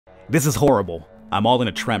This is horrible. I'm all in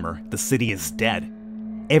a tremor. The city is dead.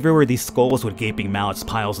 Everywhere these skulls with gaping mouths,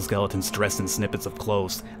 piles of skeletons dressed in snippets of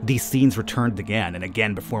clothes. These scenes returned again and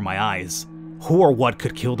again before my eyes. Who or what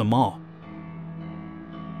could kill them all?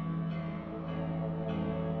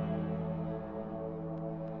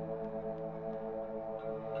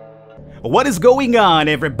 What is going on,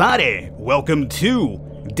 everybody? Welcome to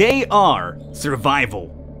Day R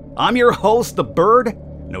Survival. I'm your host, the bird,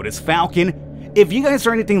 known as Falcon. If you guys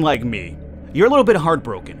are anything like me, you're a little bit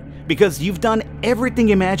heartbroken because you've done everything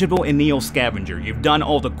imaginable in NEO Scavenger. You've done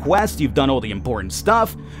all the quests, you've done all the important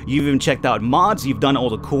stuff, you've even checked out mods, you've done all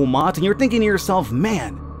the cool mods, and you're thinking to yourself,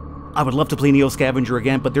 man, I would love to play NEO Scavenger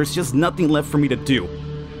again, but there's just nothing left for me to do.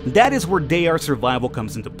 That is where Day R Survival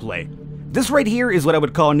comes into play. This right here is what I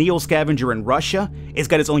would call NEO Scavenger in Russia. It's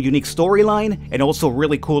got its own unique storyline and also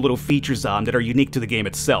really cool little features that are unique to the game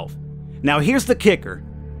itself. Now here's the kicker,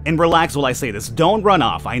 and relax while I say this, don't run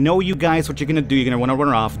off. I know you guys what you're gonna do, you're gonna wanna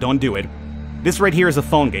run off, don't do it. This right here is a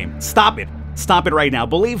phone game. Stop it right now,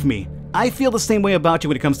 believe me. I feel the same way about you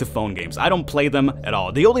when it comes to phone games. I don't play them at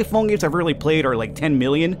all. The only phone games I've really played are like 10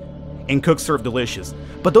 million and Cook Serve Delicious.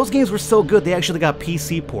 But those games were so good, they actually got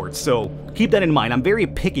PC ports, so keep that in mind. I'm very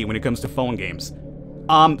picky when it comes to phone games.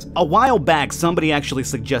 A while back, somebody actually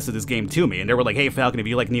suggested this game to me, and they were like, hey Falcon, if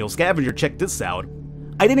you like NEO Scavenger, check this out.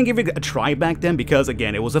 I didn't give it a try back then because,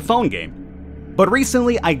 again, it was a phone game. But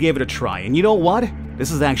recently, I gave it a try, and you know what?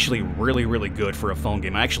 This is actually really good for a phone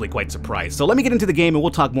game. I'm actually quite surprised. So let me get into the game, and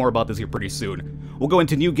we'll talk more about this here pretty soon. We'll go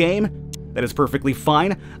into new game. That is perfectly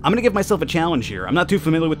fine. I'm gonna give myself a challenge here. I'm not too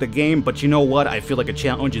familiar with the game, but you know what? I feel like a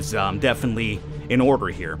challenge is definitely in order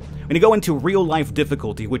here. I'm gonna go into real life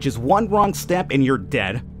difficulty, which is one wrong step and you're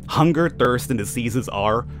dead. Hunger, thirst, and diseases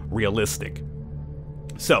are realistic.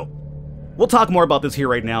 So, we'll talk more about this here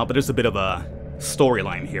right now, but there's a bit of a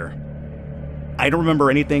storyline here. I don't remember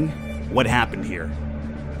anything. What happened here?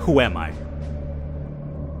 Who am I?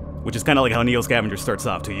 Which is kind of like how NEO Scavenger starts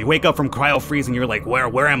off too. You wake up from cryo-freeze and you're like,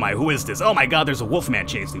 where am I? Who is this? Oh my god, there's a wolfman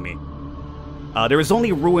chasing me. There is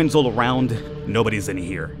only ruins all around. Nobody's in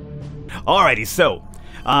here. Alrighty, so,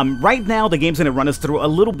 right now the game's gonna run us through a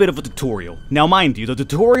little bit of a tutorial. Now mind you, the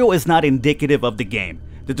tutorial is not indicative of the game.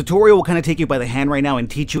 The tutorial will kind of take you by the hand right now and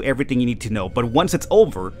teach you everything you need to know. But once it's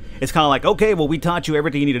over, it's kind of like, okay, well we taught you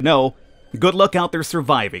everything you need to know. Good luck out there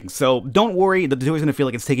surviving. So don't worry, the tutorial's gonna feel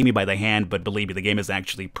like it's taking me by the hand, but believe me, the game is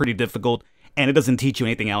actually pretty difficult, and it doesn't teach you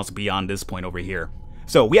anything else beyond this point over here.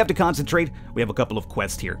 So we have to concentrate. We have a couple of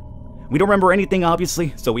quests here. We don't remember anything,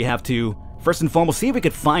 obviously, so we have to, first and foremost, see if we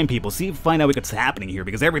could find people, find out what's happening here,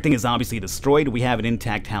 because everything is obviously destroyed. We have an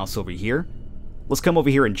intact house over here. Let's come over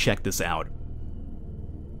here and check this out.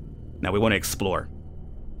 Now we want to explore.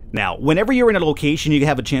 Now, whenever you're in a location, you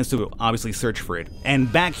have a chance to obviously search for it.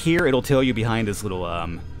 And back here, it'll tell you behind this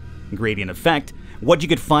little gradient effect what you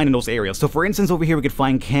could find in those areas. So for instance, over here we could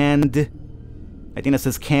find canned, I think that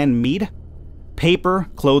says canned meat, paper,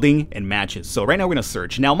 clothing, and matches. So right now we're going to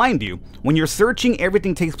search. Now mind you, when you're searching,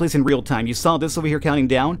 everything takes place in real time. You saw this over here counting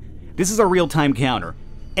down? This is a real-time counter.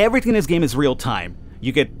 Everything in this game is real time.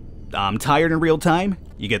 You get tired in real time,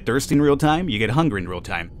 you get thirsty in real time, you get hungry in real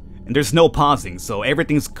time. And there's no pausing, so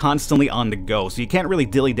everything's constantly on the go, so you can't really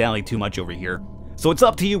dilly-dally too much over here. So it's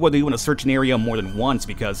up to you whether you want to search an area more than once,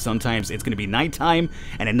 because sometimes it's going to be nighttime,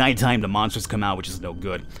 and at nighttime the monsters come out, which is no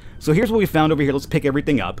good. So here's what we found over here. Let's pick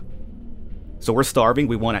everything up. So we're starving,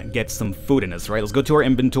 we want to get some food in us, right? Let's go to our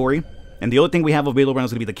inventory, and the only thing we have available around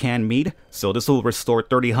is going to be the canned meat. So this will restore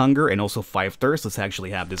 30 hunger and also 5 thirst. Let's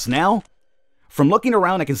actually have this now. From looking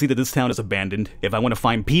around, I can see that this town is abandoned. If I want to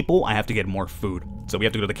find people, I have to get more food. So we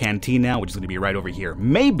have to go to the canteen now, which is going to be right over here.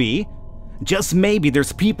 Maybe, just maybe,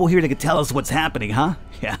 there's people here that can tell us what's happening, huh?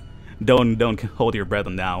 Yeah, don't hold your breath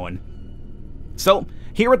on that one. So,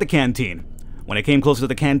 here at the canteen. When I came closer to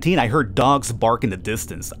the canteen, I heard dogs bark in the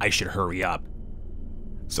distance. I should hurry up.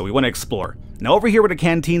 So we want to explore. Now over here with the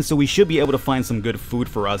canteen, so we should be able to find some good food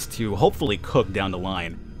for us to hopefully cook down the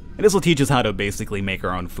line. And this will teach us how to basically make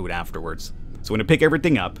our own food afterwards. So we're going to pick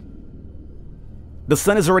everything up. The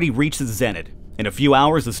sun has already reached its zenith. In a few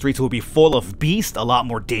hours, the streets will be full of beasts, a lot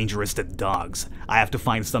more dangerous than dogs. I have to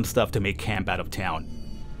find some stuff to make camp out of town.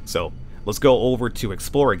 So, let's go over to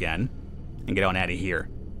explore again, and get on out of here.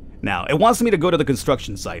 Now, it wants me to go to the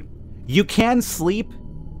construction site. You can sleep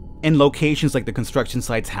in locations like the construction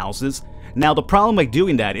site's houses. Now, the problem by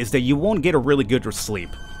doing that is that you won't get a really good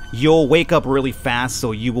sleep. You'll wake up really fast,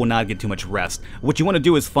 so you will not get too much rest. What you want to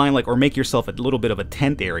do is find, like, or make yourself a little bit of a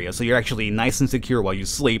tent area, so you're actually nice and secure while you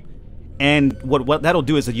sleep. And what that'll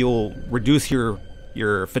do is that you'll reduce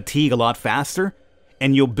your fatigue a lot faster,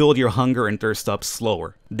 and you'll build your hunger and thirst up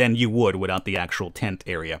slower than you would without the actual tent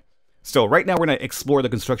area. So right now we're going to explore the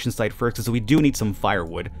construction site first, because we do need some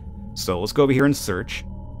firewood. So let's go over here and search.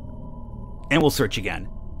 And we'll search again.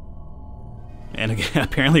 And again,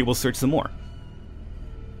 apparently we'll search some more.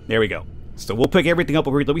 There we go. So we'll pick everything up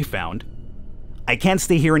over here that we found. I can't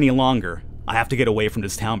stay here any longer. I have to get away from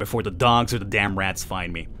this town before the dogs or the damn rats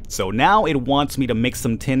find me. So now it wants me to make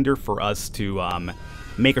some tinder for us to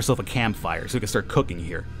make ourselves a campfire so we can start cooking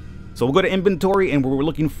here. So we'll go to inventory, and what we're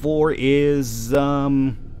looking for is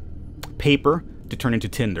paper to turn into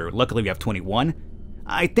tinder. Luckily we have 21.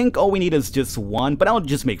 I think all we need is just 1, but I'll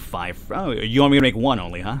just make 5. Oh, you want me to make 1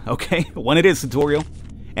 only, huh? Okay, 1 it is, tutorial.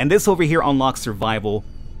 And this over here unlocks survival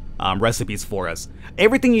recipes for us.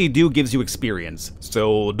 Everything you do gives you experience.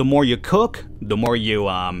 So the more you cook, the more you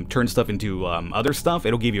turn stuff into other stuff,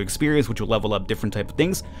 it'll give you experience, which will level up different type of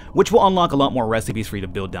things, which will unlock a lot more recipes for you to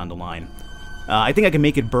build down the line. I think I can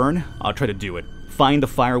make it burn. I'll try to do it. Find the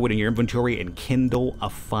firewood in your inventory and kindle a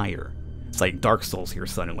fire. It's like Dark Souls here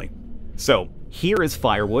suddenly. So here is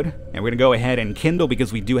firewood, and we're gonna go ahead and kindle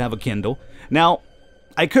because we do have a kindle. Now,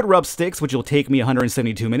 I could rub sticks, which will take me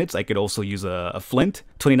 172 minutes. I could also use a flint,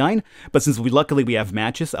 29. But since luckily we have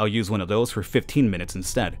matches, I'll use one of those for 15 minutes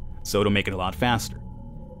instead. So it'll make it a lot faster.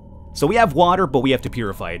 So we have water, but we have to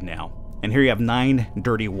purify it now. And here you have 9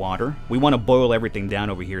 dirty water. We want to boil everything down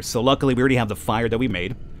over here. So luckily we already have the fire that we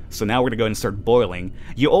made. So now we're going to go ahead and start boiling.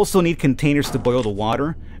 You also need containers to boil the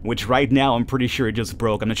water, which right now I'm pretty sure it just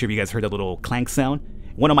broke. I'm not sure if you guys heard that little clank sound.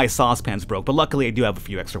 One of my saucepans broke, but luckily I do have a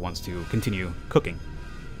few extra ones to continue cooking.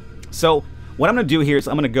 So what I'm going to do here is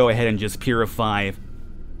I'm going to go ahead and just purify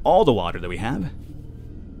all the water that we have.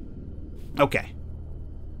 Okay.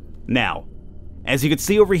 Now, as you can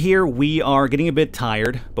see over here, we are getting a bit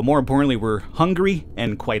tired, but more importantly, we're hungry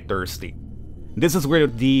and quite thirsty. This is where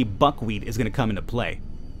the buckwheat is going to come into play.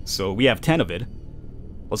 So we have 10 of it.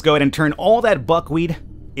 Let's go ahead and turn all that buckwheat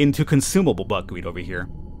into consumable buckwheat over here.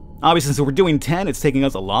 Obviously, since we're doing 10, it's taking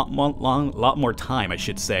us a lot more time, I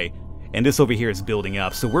should say. And this over here is building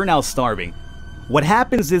up, so we're now starving. What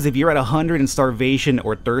happens is if you're at 100 in starvation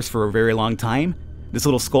or thirst for a very long time, this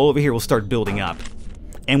little skull over here will start building up.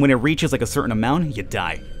 And when it reaches like a certain amount, you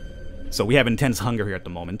die. So we have intense hunger here at the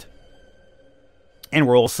moment. And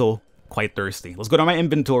we're also quite thirsty. Let's go to my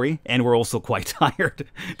inventory, and we're also quite tired.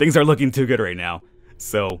 Things are looking too good right now.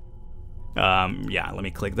 So, yeah, let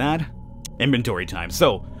me click that. Inventory time.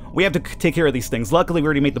 So, we have to take care of these things. Luckily, we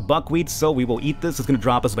already made the buckwheat, so we will eat this. It's going to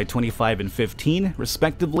drop us by 25 and 15,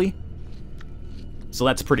 respectively. So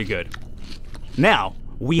that's pretty good. Now,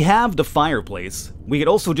 we have the fireplace. We could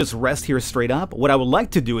also just rest here straight up. What I would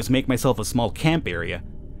like to do is make myself a small camp area.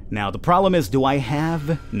 Now, the problem is, do I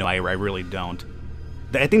have... No, I really don't.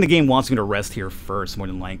 I think the game wants me to rest here first, more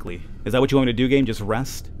than likely. Is that what you want me to do, game? Just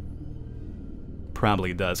rest?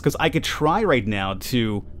 Probably does. Because I could try right now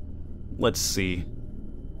to... Let's see...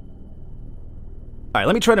 Alright,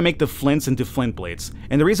 let me try to make the flints into flint blades.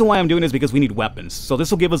 And the reason why I'm doing this is because we need weapons. So this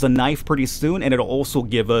will give us a knife pretty soon, and it'll also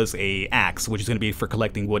give us a axe, which is going to be for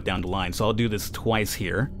collecting wood down the line. So I'll do this twice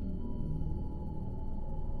here.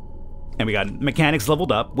 And we got mechanics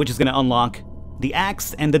leveled up, which is going to unlock the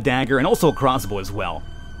axe and the dagger, and also a crossbow as well.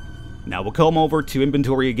 Now we'll come over to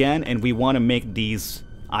inventory again, and we want to make these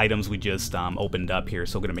items we just opened up here.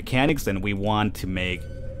 So we'll go to mechanics, and we want to make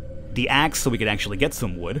the axe so we can actually get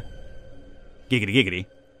some wood. Giggity giggity.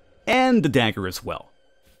 And the dagger as well.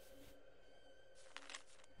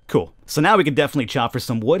 Cool. So now we can definitely chop for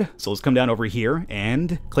some wood. So let's come down over here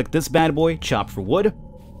and click this bad boy, chop for wood.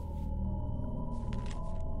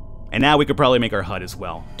 And now we could probably make our hut as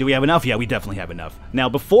well. Do we have enough? Yeah, we definitely have enough. Now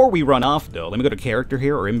before we run off though, let me go to character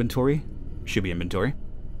here, or inventory. Should be inventory.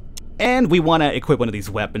 And we want to equip one of these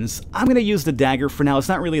weapons. I'm going to use the dagger for now. It's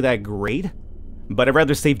not really that great. But I'd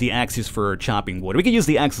rather save the axe for chopping wood. We could use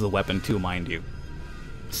the axe as a weapon too, mind you.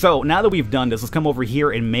 So, now that we've done this, let's come over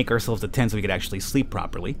here and make ourselves a tent so we could actually sleep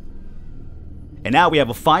properly. And now we have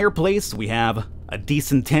a fireplace, we have a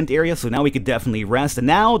decent tent area, so now we could definitely rest. And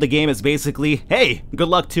now the game is basically, hey, good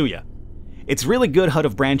luck to ya. It's really good hut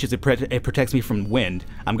of branches, it protects me from wind.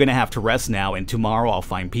 I'm gonna have to rest now, and tomorrow I'll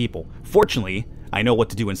find people. Fortunately, I know what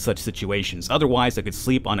to do in such situations. Otherwise, I could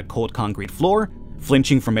sleep on a cold concrete floor,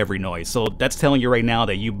 flinching from every noise. So that's telling you right now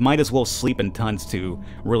that you might as well sleep in tons to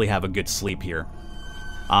really have a good sleep here.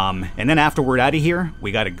 And then after we're out of here,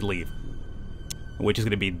 we gotta leave. Which is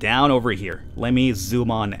gonna be down over here. Let me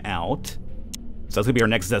zoom on out. So that's gonna be our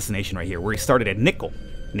next destination right here. We started at Nickel,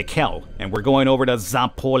 and we're going over to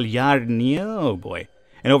Zapolyarny. Oh boy.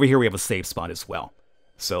 And over here we have a safe spot as well.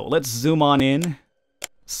 So let's zoom on in,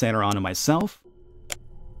 center onto myself.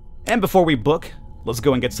 And before we book, let's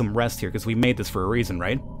go and get some rest here, because we made this for a reason,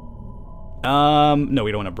 right? No,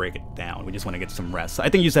 we don't want to break it down. We just want to get some rest. I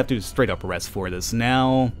think you just have to straight up rest for this.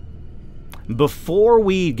 Now, before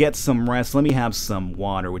we get some rest, let me have some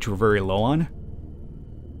water, which we're very low on.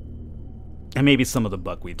 And maybe some of the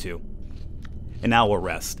buckwheat too. And now we'll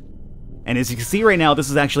rest. And as you can see right now, this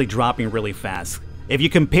is actually dropping really fast. If you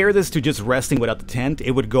compare this to just resting without the tent,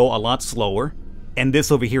 it would go a lot slower. And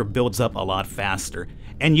this over here builds up a lot faster.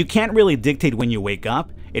 And you can't really dictate when you wake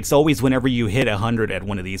up. It's always whenever you hit 100 at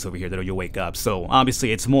one of these over here that you'll wake up. So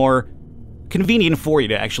obviously it's more convenient for you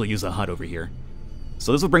to actually use a hut over here.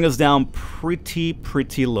 So this will bring us down pretty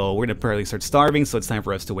low. We're going to probably start starving, so it's time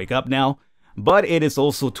for us to wake up now. But it is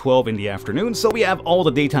also 12 in the afternoon, so we have all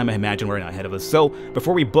the daytime I imagine right now ahead of us. So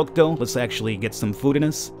before we book though, let's actually get some food in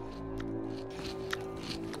us.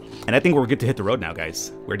 And I think we're good to hit the road now,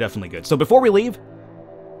 guys. We're definitely good. So before we leave,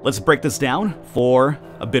 let's break this down for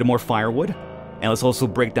a bit more firewood. And let's also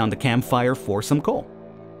break down the campfire for some coal.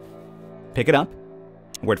 Pick it up.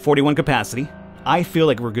 We're at 41 capacity. I feel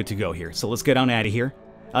like we're good to go here. So let's get on out of here.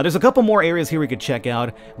 There's a couple more areas here we could check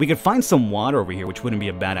out. We could find some water over here, which wouldn't be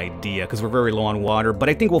a bad idea because we're very low on water. But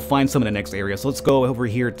I think we'll find some in the next area. So let's go over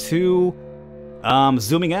here to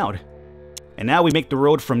zooming out. And now we make the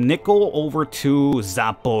road from Nickel over to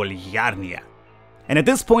Zapolyarnia. And at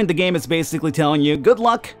this point, the game is basically telling you, good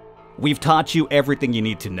luck. We've taught you everything you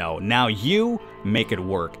need to know. Now you make it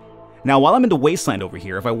work. Now, while I'm in the wasteland over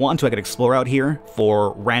here, if I want to, I could explore out here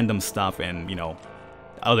for random stuff and, you know,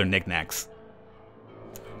 other knickknacks.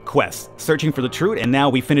 Quest, searching for the truth, and now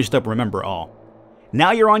we finished up Remember All.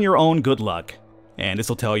 Now you're on your own, good luck. And this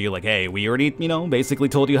will tell you, like, hey, we already, you know, basically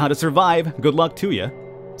told you how to survive. Good luck to you.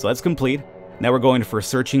 So that's complete. Now we're going for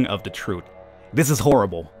Searching of the Truth. This is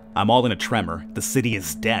horrible. I'm all in a tremor. The city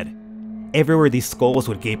is dead. Everywhere these skulls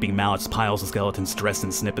with gaping mouths, piles of skeletons dressed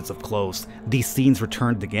in snippets of clothes. These scenes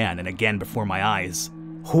returned again and again before my eyes.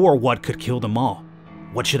 Who or what could kill them all?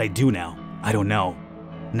 What should I do now? I don't know.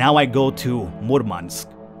 Now I go to Murmansk.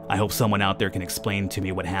 I hope someone out there can explain to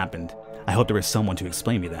me what happened. I hope there is someone to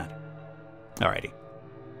explain me that. Alrighty.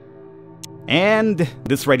 And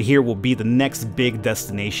this right here will be the next big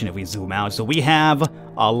destination if we zoom out. So we have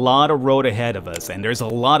a lot of road ahead of us, and there's a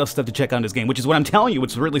lot of stuff to check out in this game, which is what I'm telling you,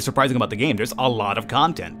 what's really surprising about the game. There's a lot of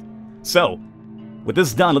content. So, with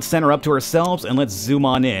this done, let's center up to ourselves and let's zoom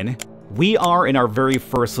on in. We are in our very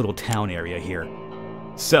first little town area here.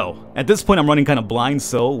 So, at this point I'm running kind of blind,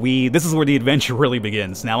 so this is where the adventure really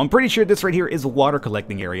begins. Now, I'm pretty sure this right here is a water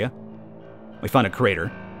collecting area. We found a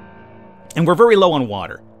crater. And we're very low on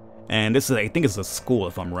water. And this is, I think it's a school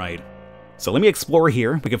if I'm right. So let me explore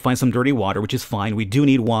here. We can find some dirty water, which is fine. We do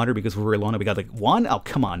need water because we're very low. We got like one? Oh,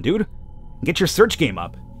 come on, dude. Get your search game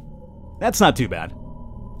up. That's not too bad.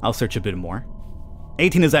 I'll search a bit more.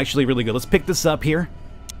 18 is actually really good. Let's pick this up here.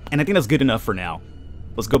 And I think that's good enough for now.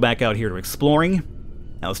 Let's go back out here to exploring.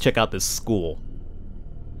 Now let's check out this school.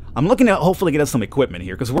 I'm looking to hopefully get us some equipment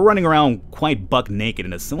here, because we're running around quite buck naked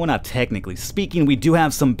in this. Well, not technically speaking. We do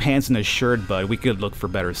have some pants and a shirt, but we could look for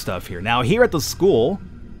better stuff here. Now, here at the school,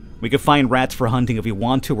 we could find rats for hunting if we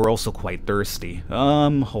want to. We're also quite thirsty.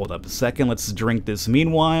 Hold up a second. Let's drink this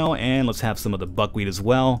meanwhile, and let's have some of the buckwheat as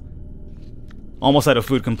well. Almost out of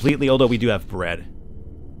food completely, although we do have bread.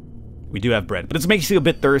 We do have bread, but it makes you a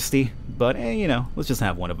bit thirsty. But, you know, let's just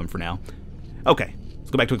have one of them for now. Okay,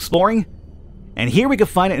 let's go back to exploring. And here we can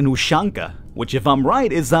find an ushanka, which, if I'm right,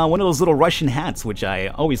 is one of those little Russian hats, which I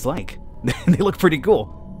always like. They look pretty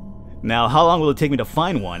cool. Now, how long will it take me to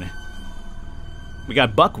find one? We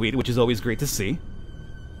got buckwheat, which is always great to see.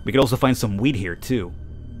 We could also find some wheat here, too.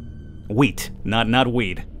 Wheat, not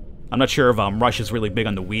weed. I'm not sure if Russia's really big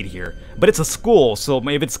on the weed here. But it's a school, so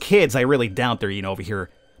if it's kids, I really doubt they're, you know, over here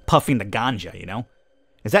puffing the ganja, you know?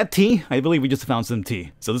 Is that tea? I believe we just found some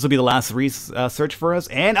tea. So this will be the last search for us.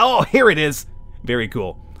 And, oh, here it is! Very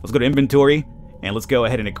cool. Let's go to inventory, and let's go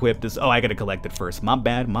ahead and equip this. Oh, I gotta collect it first. My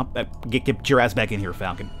bad. Get your ass back in here,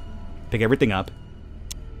 Falcon. Pick everything up.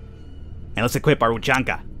 And let's equip our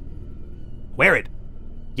Uchanka. Wear it.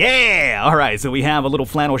 Yeah! Alright, so we have a little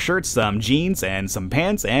flannel shirt, some jeans, and some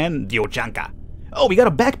pants, and the Uchanka. Oh, we got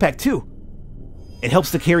a backpack, too. It helps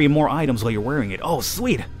to carry more items while you're wearing it. Oh,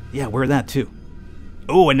 sweet. Yeah, wear that, too.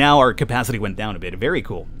 Oh, and now our capacity went down a bit. Very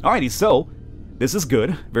cool. Alrighty, so this is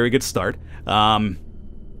good. Very good start.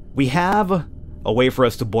 We have a way for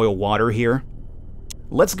us to boil water here.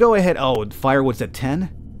 Let's go ahead. Oh, firewood's at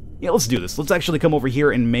 10? Yeah, let's do this. Let's actually come over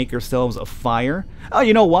here and make ourselves a fire. Oh,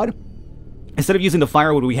 you know what? Instead of using the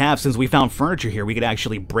firewood we have, since we found furniture here, we could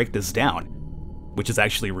actually break this down, which is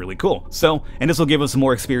actually really cool. So, and this will give us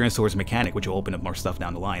more experience towards mechanic, which will open up more stuff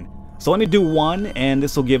down the line. So let me do one, and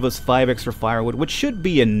this will give us 5 extra firewood, which should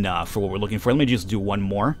be enough for what we're looking for. Let me just do one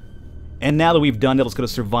more. And now that we've done it, let's go to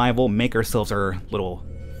survival, make ourselves our little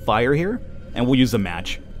fire here, and we'll use a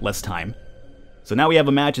match. Less time. So now we have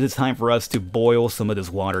a match, and it's time for us to boil some of this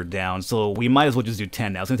water down. So we might as well just do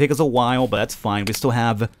 10 now. It's going to take us a while, but that's fine. We still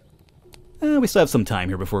have some time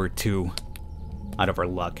here before we're 2 out of our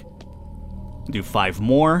luck. Do 5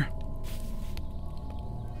 more.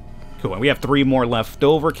 Cool, and we have 3 more left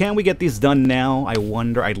over. Can we get these done now? I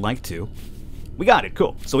wonder. I'd like to. We got it,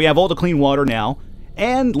 cool. So we have all the clean water now.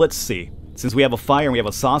 And let's see. Since we have a fire and we have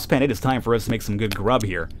a saucepan, it is time for us to make some good grub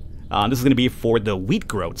here. This is going to be for the wheat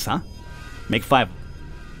groats, huh? Make 5.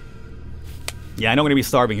 Yeah, I know I'm going to be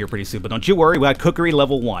starving here pretty soon, but don't you worry. We got cookery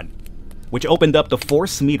level 1, which opened up the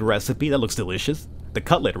force meat recipe. That looks delicious. The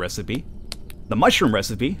cutlet recipe. The mushroom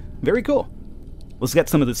recipe. Very cool. Let's get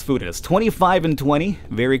some of this food in us. 25 and 20.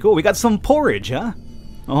 Very cool. We got some porridge, huh?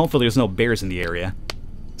 Well, hopefully there's no bears in the area.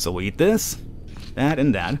 So we'll eat this, that,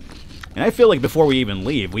 and that. And I feel like before we even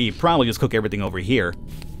leave, we probably just cook everything over here.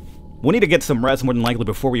 We'll need to get some rest more than likely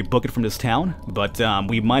before we book it from this town. But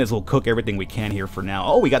we might as well cook everything we can here for now.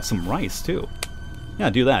 Oh, we got some rice too. Yeah,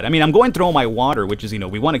 do that. I mean, I'm going through all my water, which is,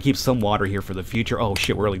 we want to keep some water here for the future. Oh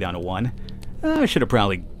shit, we're only down to 1. I should have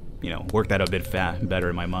probably, worked that a bit better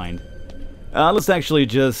in my mind. Let's actually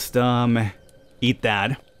just eat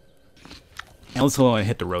that. And let's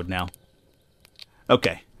hit the road now.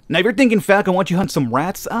 Okay. Now, if you're thinking, Falcon, why don't you hunt some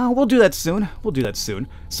rats? We'll do that soon. We'll do that soon.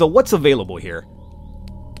 So, what's available here?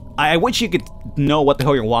 I wish you could know what the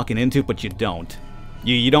hell you're walking into, but you don't.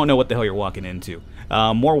 You don't know what the hell you're walking into.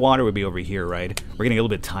 More water would be over here, right? We're getting a little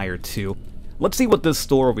bit tired, too. Let's see what this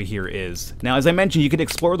store over here is. Now, as I mentioned, you can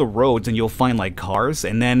explore the roads, and you'll find, like, cars,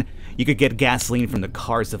 and then you could get gasoline from the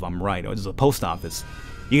cars, if I'm right. Oh, this is a post office.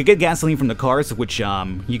 You could get gasoline from the cars, which you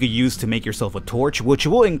could use to make yourself a torch, which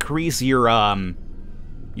will increase your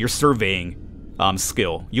surveying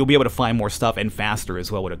skill. You'll be able to find more stuff and faster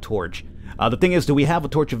as well with a torch. The thing is, do we have a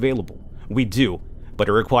torch available? We do, but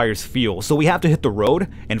it requires fuel. So we have to hit the road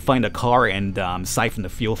and find a car and siphon the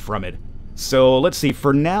fuel from it. So let's see,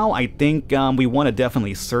 for now, I think we want to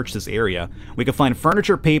definitely search this area. We can find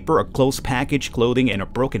furniture, paper, a closed package, clothing, and a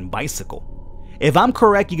broken bicycle. If I'm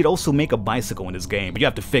correct, you could also make a bicycle in this game, but you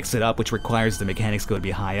have to fix it up, which requires the mechanics skill to be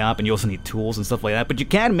high up, and you also need tools and stuff like that. But you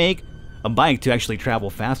can make a bike to actually travel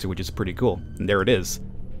faster, which is pretty cool. And there it is.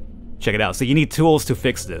 Check it out. So you need tools to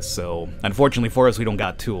fix this. So unfortunately for us, we don't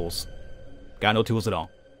got tools. Got no tools at all.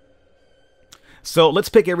 So let's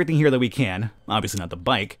pick everything here that we can. Obviously not the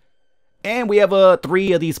bike. And we have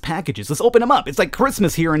 3 of these packages. Let's open them up. It's like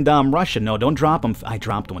Christmas here in Russia. No, don't drop them. I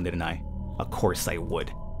dropped one, didn't I? Of course I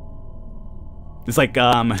would. It's like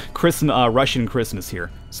Russian Christmas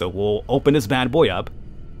here. So we'll open this bad boy up.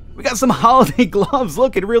 We got some holiday gloves.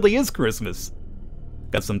 Look, it really is Christmas.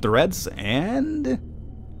 Got some threads and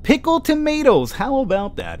pickled tomatoes. How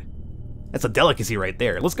about that? That's a delicacy right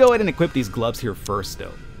there. Let's go ahead and equip these gloves here first,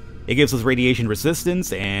 though. It gives us radiation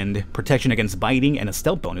resistance and protection against biting and a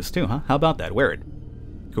stealth bonus, too, huh? How about that? Wear it.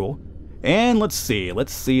 Cool. And let's see.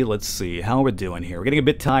 How are we doing here? We're getting a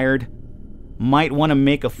bit tired. Might want to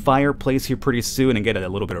make a fireplace here pretty soon and get a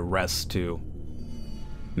little bit of rest, too.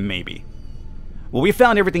 Maybe. Well, we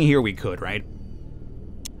found everything here we could, right?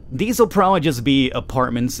 These will probably just be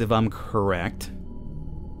apartments, if I'm correct.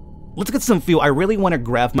 Let's get some fuel. I really want to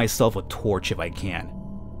grab myself a torch if I can.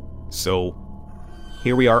 So,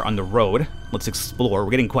 here we are on the road. Let's explore.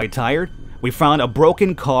 We're getting quite tired. We found a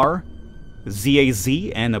broken car, ZAZ,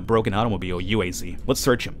 and a broken automobile, UAZ. Let's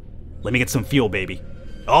search them. Let me get some fuel, baby.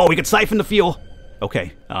 Oh, we can siphon the fuel.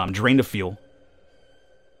 Okay, drain the fuel.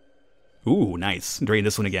 Ooh, nice. Drain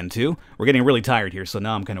this one again, too. We're getting really tired here, so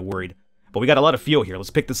now I'm kind of worried. But we got a lot of fuel here.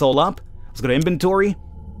 Let's pick this all up. Let's go to inventory.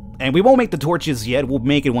 And we won't make the torches yet. We'll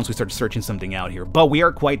make it once we start searching something out here. But we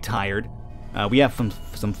are quite tired. We have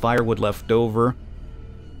some firewood left over.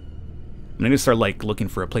 I'm going to start, like, looking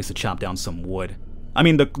for a place to chop down some wood. I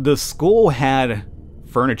mean, the school had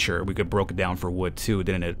furniture. We could broke it down for wood, too,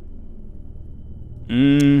 didn't it?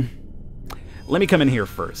 Let me come in here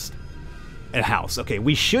first. A house. Okay,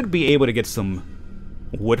 we should be able to get some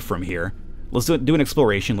wood from here. Let's do an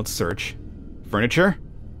exploration. Let's search. Furniture?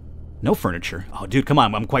 No furniture. Oh, dude, come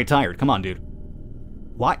on. I'm quite tired. Come on, dude.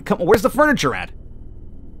 Why? Come on. Where's the furniture at?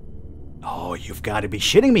 Oh, you've got to be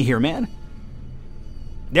shitting me here, man.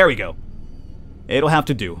 There we go. It'll have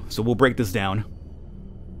to do. So we'll break this down.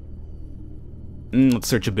 Let's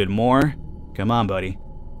search a bit more. Come on, buddy.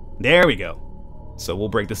 There we go. So we'll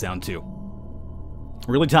break this down, too.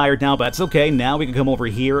 Really tired now, but that's okay. Now we can come over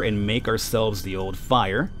here and make ourselves the old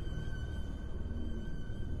fire.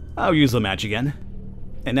 I'll use the match again.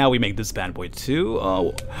 And now we make this bad boy too.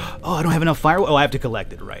 Oh, I don't have enough firewood. Oh, I have to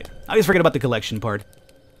collect it, right. I always forget about the collection part.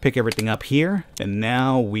 Pick everything up here. And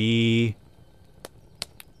now we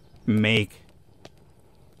make...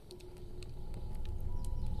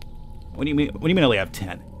 What do you mean? What do you mean I only have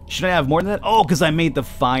 10? Should I have more than that? Oh, because I made the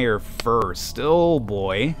fire first. Oh,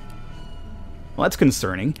 boy. Well, that's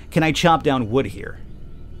concerning. Can I chop down wood here?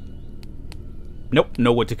 Nope,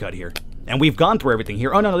 no wood to cut here. And we've gone through everything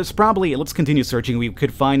here. Oh, no, there's probably... Let's continue searching. We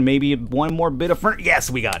could find maybe one more bit of furniture. Yes,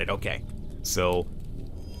 we got it. Okay. So,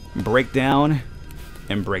 break down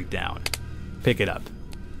and break down. Pick it up.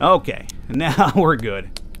 Okay, now we're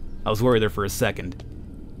good. I was worried there for a second.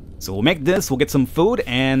 So we'll make this, we'll get some food,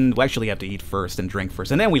 and we'll actually have to eat first and drink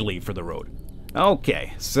first, and then we leave for the road.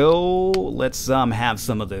 Okay, so let's have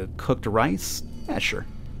some of the cooked rice. Yeah, sure.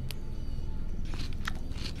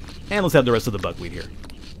 And let's have the rest of the buckwheat here.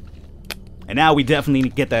 And now we definitely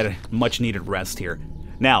get that much-needed rest here.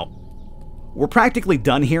 Now, we're practically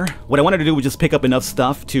done here. What I wanted to do was just pick up enough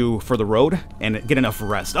stuff for the road and get enough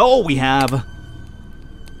rest. Oh, we have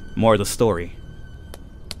more of the story.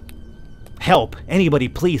 Help! Anybody,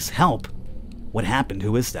 please help! What happened?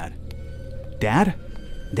 Who is that? Dad?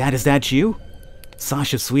 Dad, is that you?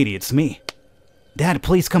 Sasha, sweetie, it's me. Dad,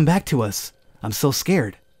 please come back to us. I'm so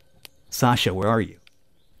scared. Sasha, where are you?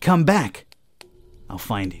 Come back! I'll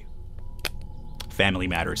find you. Family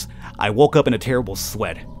matters. I woke up in a terrible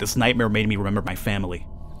sweat. This nightmare made me remember my family.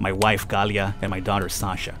 My wife, Galia, and my daughter,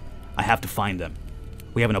 Sasha. I have to find them.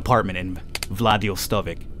 We have an apartment in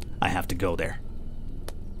Vladivostok. I have to go there.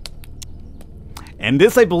 And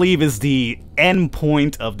this, I believe, is the end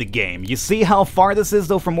point of the game. You see how far this is,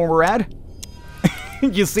 though, from where we're at?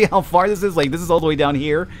 You see how far this is? Like, this is all the way down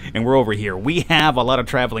here, and we're over here. We have a lot of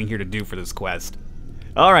traveling here to do for this quest.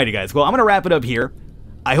 Alrighty, guys. Well, I'm going to wrap it up here.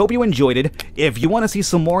 I hope you enjoyed it. If you want to see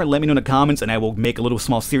some more, let me know in the comments, and I will make a little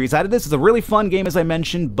small series out of this. It's a really fun game, as I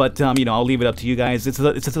mentioned, but, you know, I'll leave it up to you guys. It's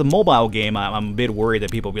a mobile game. I'm a bit worried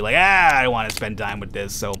that people will be like, I don't want to spend time with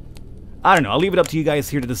this, so... I don't know, I'll leave it up to you guys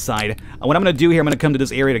here to decide. What I'm going to do here, I'm going to come to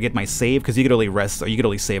this area to get my save, because you could only rest, or you could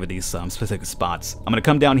only save at these specific spots. I'm going to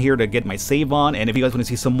come down here to get my save on, and if you guys want to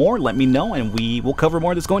see some more, let me know, and we will cover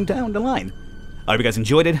more of this going down the line. If you guys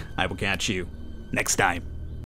enjoyed it, I will catch you next time.